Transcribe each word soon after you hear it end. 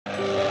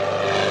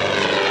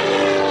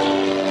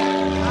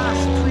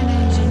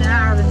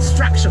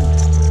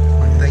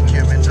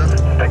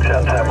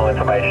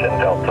information,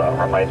 Delta,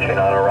 runway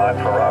 29 arrive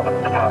for arrival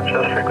and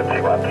departure,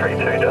 frequency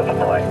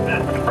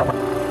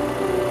 132.8.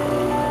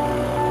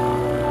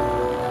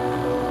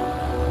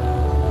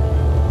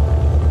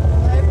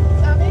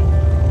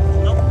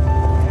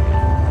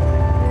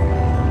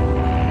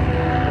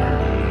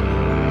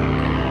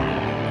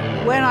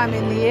 When I'm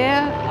in the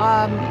air,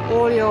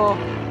 all your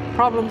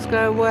problems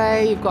go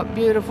away. You've got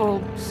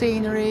beautiful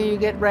scenery, you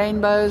get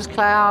rainbows,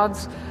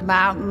 clouds,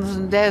 mountains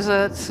and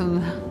deserts,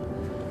 and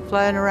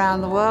flown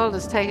around the world.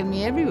 It's taken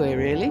me everywhere,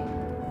 really,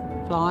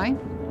 flying.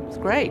 It's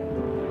great.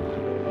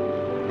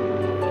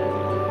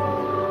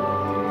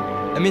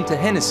 Aminta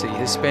Hennessy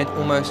has spent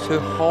almost her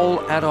whole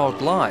adult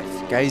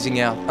life gazing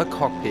out a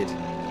cockpit,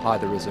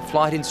 either as a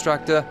flight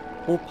instructor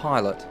or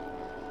pilot.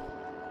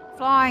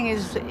 Flying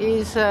is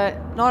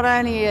not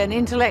only an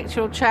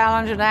intellectual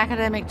challenge, an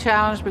academic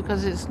challenge,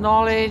 because it's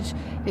knowledge,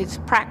 it's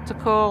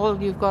practical,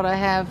 you've got to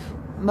have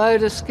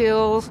motor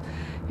skills,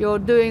 you're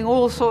doing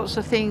all sorts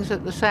of things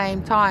at the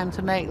same time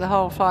to make the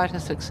whole flight a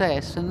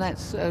success, and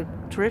that's a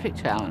terrific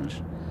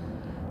challenge.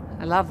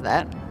 I love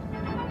that.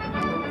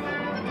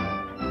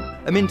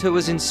 Aminta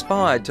was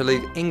inspired to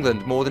leave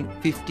England more than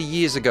 50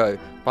 years ago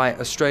by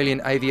Australian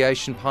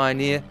aviation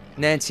pioneer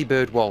Nancy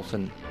Bird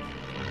Walton.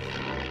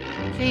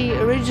 She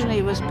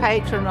originally was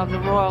patron of the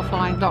Royal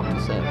Flying Doctor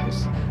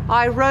Service.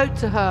 I wrote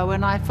to her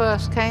when I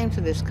first came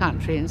to this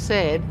country and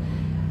said,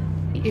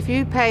 if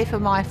you pay for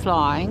my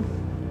flying,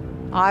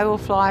 I will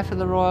fly for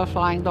the Royal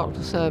Flying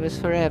Doctor Service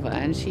forever.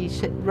 And she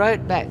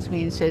wrote back to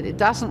me and said, it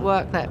doesn't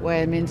work that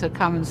way, Aminta,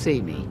 come and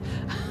see me.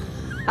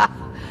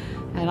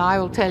 And I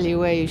will tell you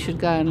where you should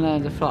go and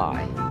learn to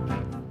fly.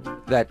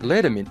 That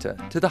led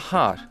Aminta to the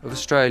heart of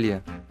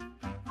Australia.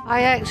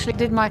 I actually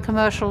did my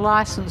commercial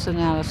licence in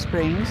Alice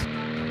Springs.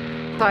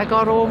 I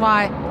got all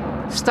my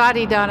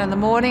study done in the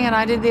morning and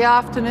I did the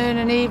afternoon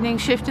and evening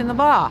shift in the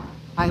bar.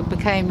 I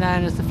became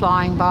known as the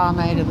Flying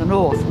Barmaid of the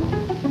North.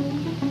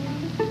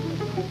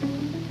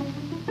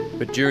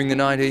 But during the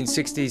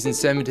 1960s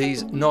and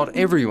 70s, not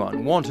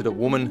everyone wanted a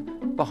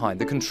woman behind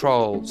the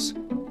controls.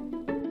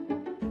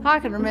 I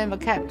can remember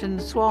Captain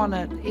Swan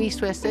at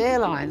East West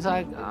Airlines.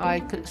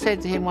 I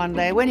said to him one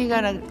day, when are you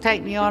going to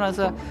take me on as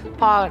a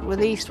pilot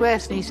with East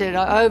West? And he said,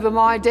 over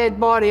my dead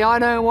body, I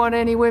don't want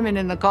any women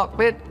in the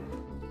cockpit.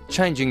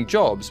 Changing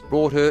jobs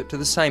brought her to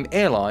the same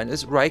airline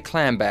as Ray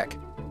Clambach.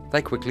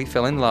 They quickly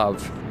fell in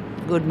love.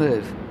 Good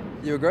move.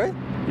 You agree?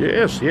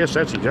 Yes,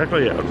 that's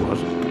exactly how it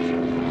was.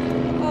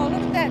 Oh,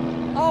 look at that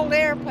old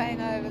airplane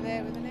over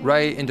there with an...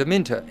 Ray and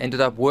Aminta ended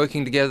up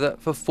working together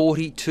for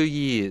 42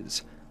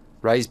 years.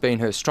 Ray's been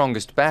her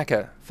strongest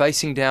backer,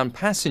 facing down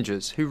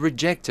passengers who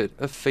rejected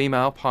a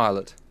female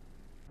pilot.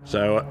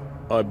 So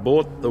I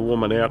brought the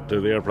woman out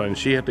to the airplane.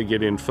 She had to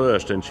get in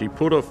first, and she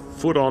put her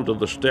foot onto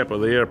the step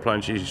of the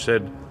airplane. She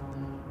said,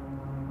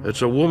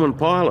 it's a woman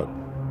pilot.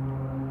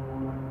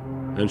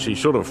 And she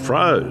sort of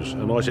froze.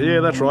 And I said,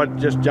 yeah, that's right,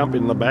 just jump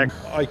in the back.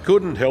 I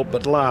couldn't help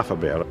but laugh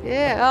about it.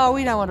 Yeah, oh,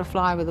 we don't want to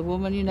fly with a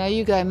woman, you know,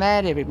 you go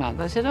mad every month.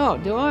 I said, oh,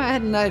 do I? I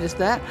hadn't noticed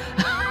that.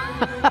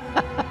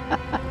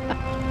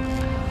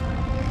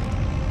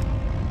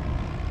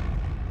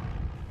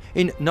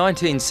 In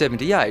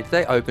 1978,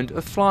 they opened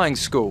a flying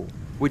school,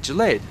 which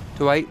led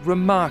to a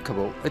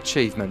remarkable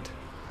achievement.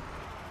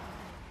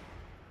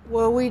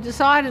 Well, we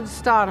decided to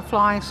start a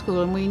flying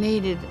school and we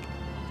needed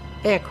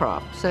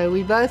aircraft. So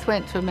we both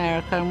went to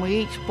America and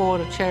we each bought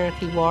a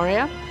Cherokee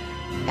Warrior.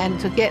 And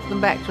to get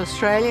them back to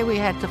Australia, we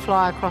had to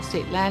fly across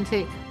the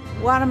Atlantic.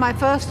 One of my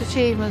first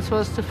achievements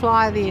was to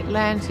fly the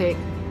Atlantic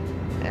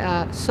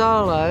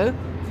solo,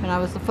 and I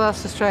was the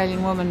first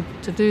Australian woman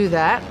to do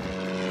that.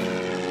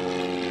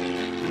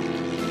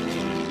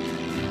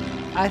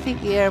 I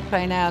think the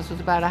airplane hours was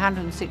about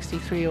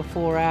 163 or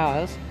 4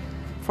 hours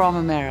from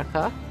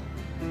America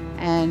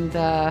and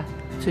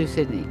to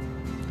Sydney.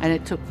 And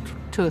it took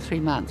 2 or 3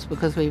 months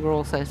because we were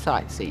also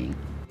sightseeing.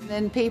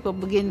 Then people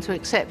begin to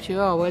accept you,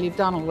 oh, well, you've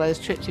done all those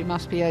trips, you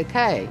must be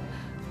okay,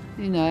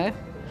 you know.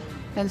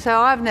 And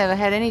so I've never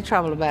had any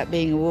trouble about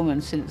being a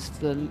woman since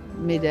the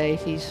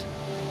mid-80s.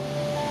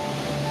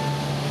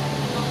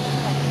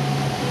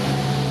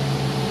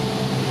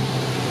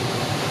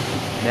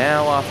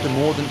 Now, after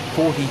more than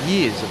 40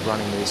 years of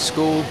running their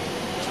school,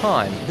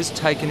 time has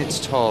taken its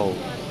toll.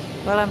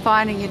 Well, I'm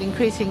finding it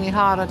increasingly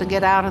harder to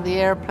get out of the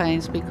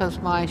airplanes because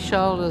my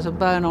shoulders are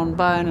bone on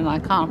bone and I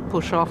can't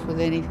push off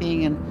with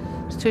anything, and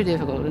it's too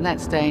difficult, and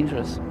that's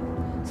dangerous.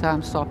 So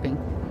I'm stopping.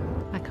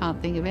 I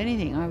can't think of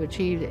anything. I've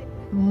achieved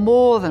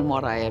more than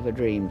what I ever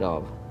dreamed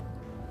of.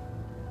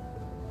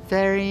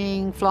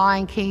 Ferrying,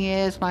 flying King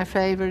Air's my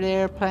favourite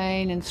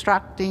airplane,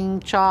 instructing,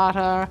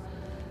 charter,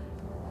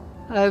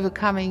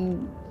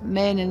 overcoming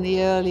men in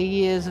the early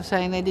years of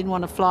saying they didn't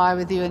want to fly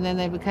with you and then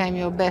they became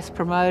your best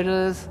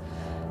promoters.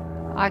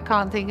 I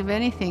can't think of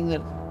anything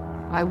that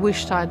I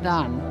wished I'd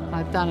done.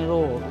 I've done it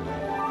all.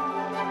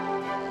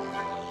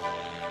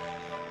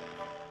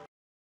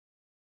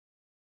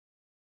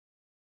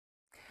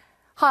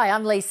 Hi,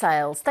 I'm Lee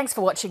Sales. Thanks for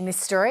watching this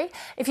story.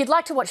 If you'd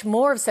like to watch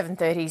more of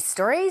 7:30's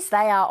stories,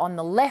 they are on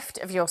the left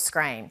of your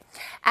screen.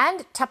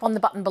 And tap on the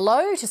button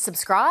below to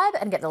subscribe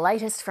and get the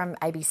latest from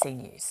ABC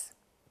News.